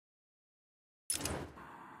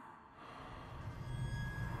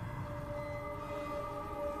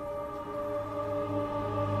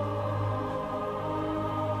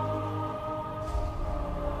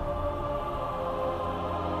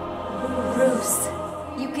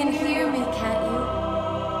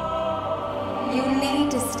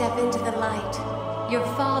step into the light. Your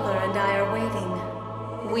father and I are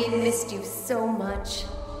waiting. We missed you so much.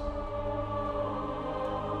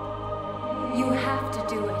 You have to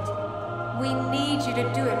do it. We need you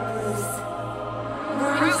to do it, Bruce.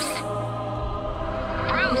 Bruce!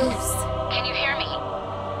 Bruce! Can you hear me?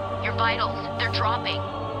 Your vitals, they're dropping.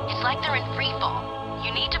 It's like they're in free fall.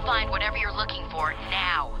 You need to find whatever you're looking for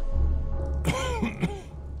now.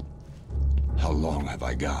 How long have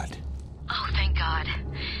I got? Oh, thank God.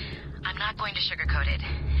 I'm not going to sugarcoat it.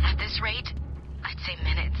 At this rate, I'd say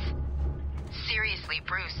minutes. Seriously,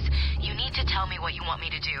 Bruce, you need to tell me what you want me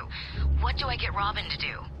to do. What do I get Robin to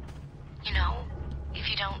do? You know, if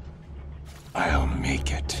you don't... I'll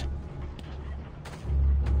make it.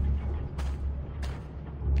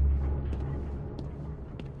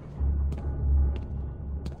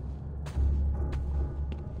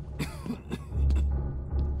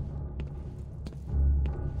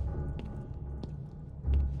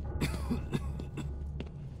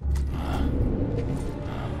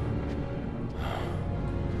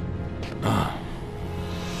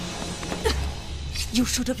 You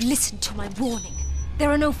should have listened to my warning. There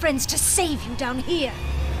are no friends to save you down here.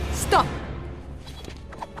 Stop!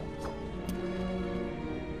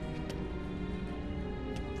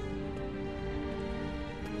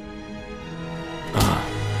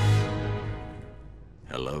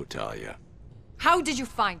 Hello, Talia. How did you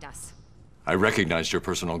find us? I recognized your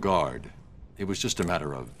personal guard. It was just a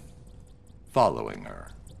matter of following her.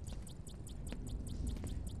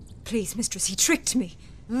 Please, mistress, he tricked me.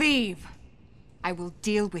 Leave. I will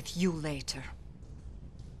deal with you later.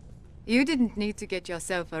 You didn't need to get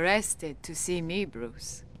yourself arrested to see me,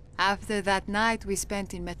 Bruce. After that night we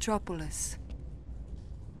spent in Metropolis.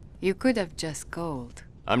 You could have just called.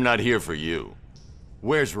 I'm not here for you.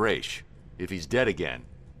 Where's Raish? If he's dead again,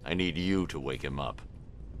 I need you to wake him up.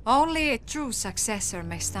 Only a true successor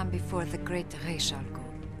may stand before the great Raish Al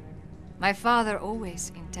Ghul. My father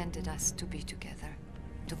always intended us to be together,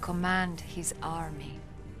 to command his army.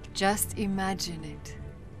 Just imagine it.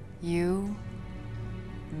 You,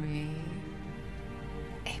 me,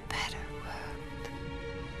 a better world.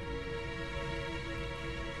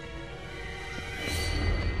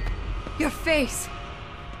 Your face!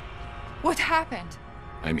 What happened?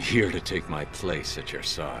 I'm here to take my place at your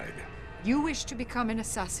side. You wish to become an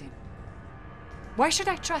assassin. Why should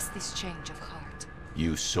I trust this change of heart?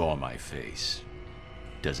 You saw my face.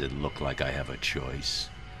 Does it look like I have a choice?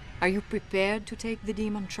 Are you prepared to take the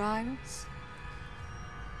demon trials?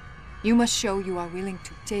 You must show you are willing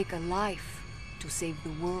to take a life to save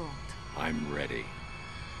the world. I'm ready.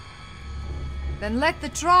 Then let the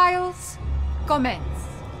trials commence.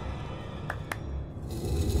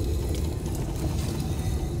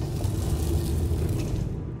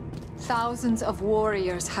 Thousands of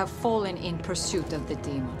warriors have fallen in pursuit of the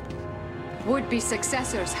demon. Would-be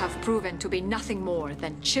successors have proven to be nothing more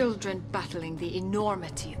than children battling the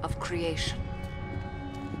enormity of creation.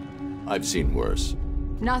 I've seen worse.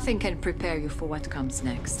 Nothing can prepare you for what comes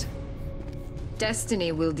next.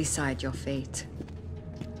 Destiny will decide your fate.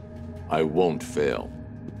 I won't fail.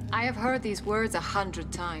 I have heard these words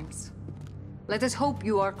 100 times. Let us hope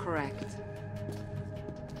you are correct.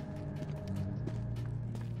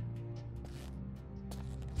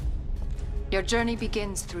 Your journey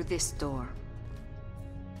begins through this door.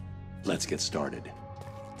 Let's get started.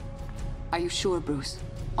 Are you sure, Bruce?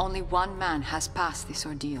 Only one man has passed this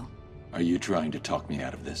ordeal. Are you trying to talk me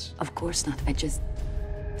out of this? Of course not. I just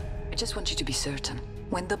want you to be certain.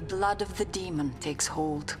 When the blood of the demon takes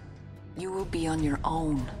hold, you will be on your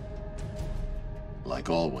own. Like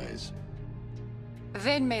always.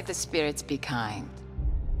 Then may the spirits be kind.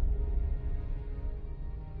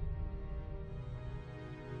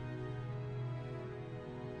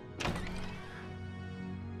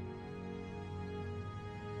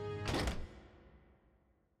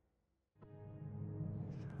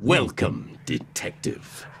 Welcome,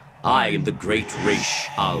 Detective. I am the great Raish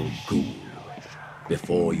Al Ghul.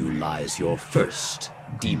 Before you lies your first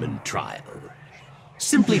demon trial.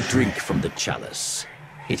 Simply drink from the chalice.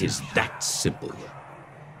 It is that simple.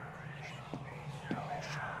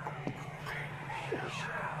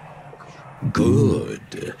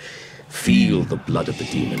 Good. Feel the blood of the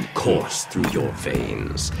demon course through your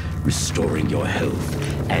veins, restoring your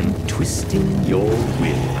health and twisting your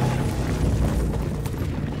will.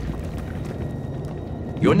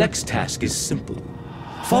 Your next task is simple.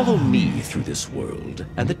 Follow me through this world,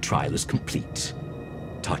 and the trial is complete.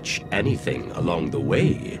 Touch anything along the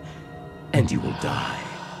way, and you will die.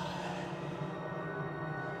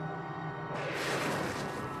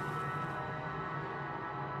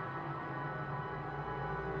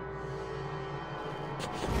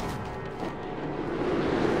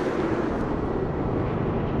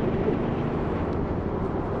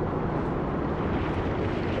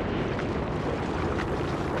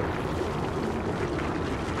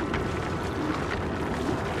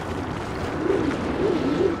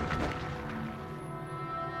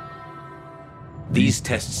 These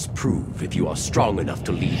tests prove if you are strong enough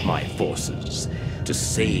to lead my forces, to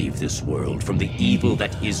save this world from the evil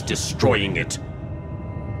that is destroying it.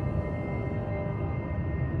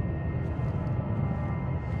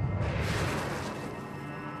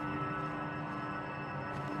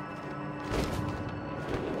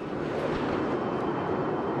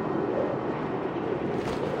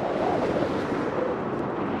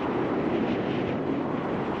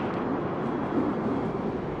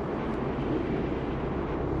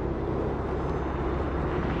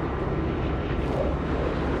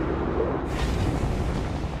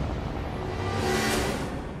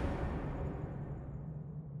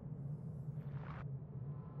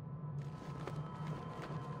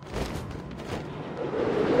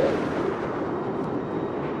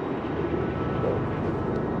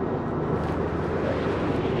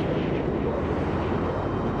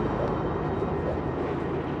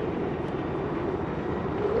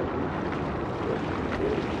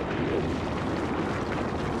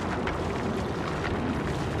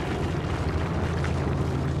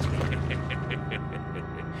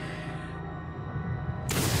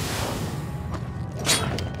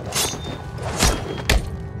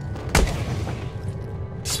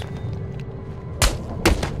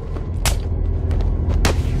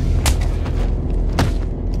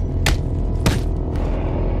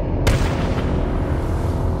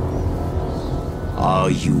 Are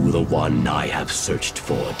you the one I have searched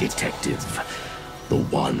for, Detective? The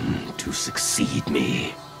one to succeed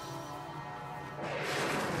me?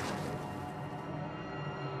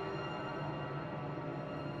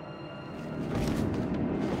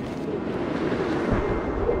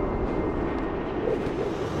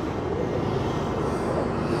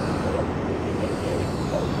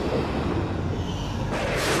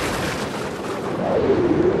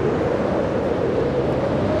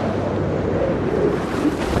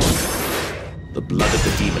 The blood of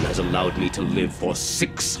the demon has allowed me to live for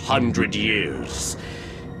 600 years.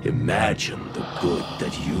 Imagine the good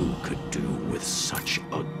that you could do with such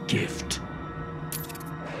a gift.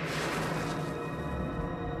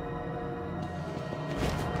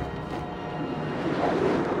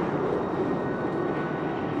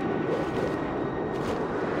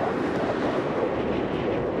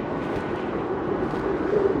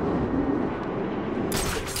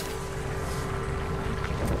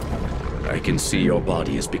 I can see your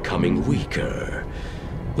body is becoming weaker.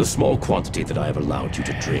 The small quantity that I have allowed you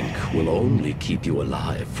to drink will only keep you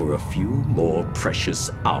alive for a few more precious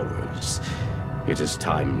hours. It is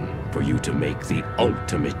time for you to make the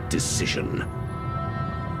ultimate decision.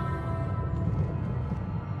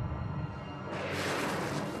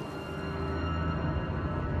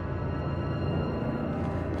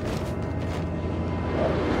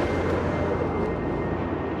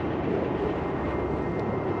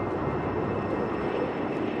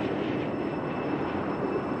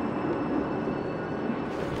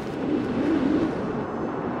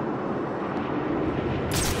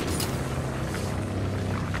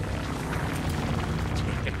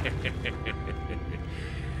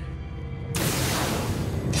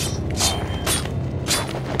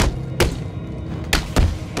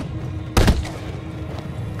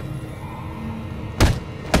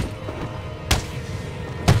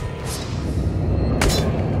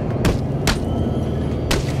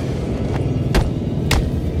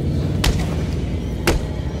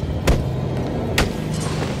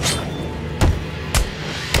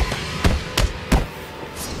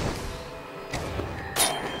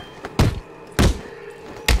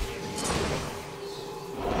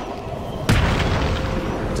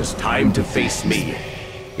 It's time to face me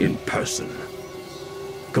in person.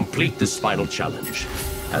 Complete this final challenge,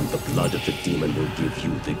 and the blood of the demon will give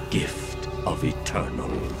you the gift of eternal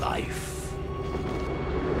life.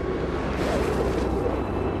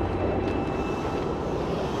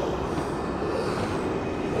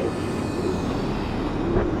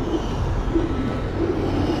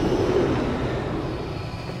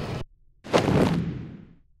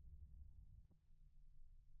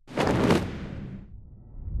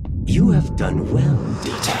 You have done well,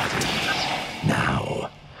 detective. Now,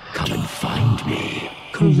 come and find me.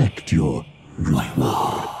 Collect your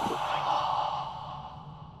reward.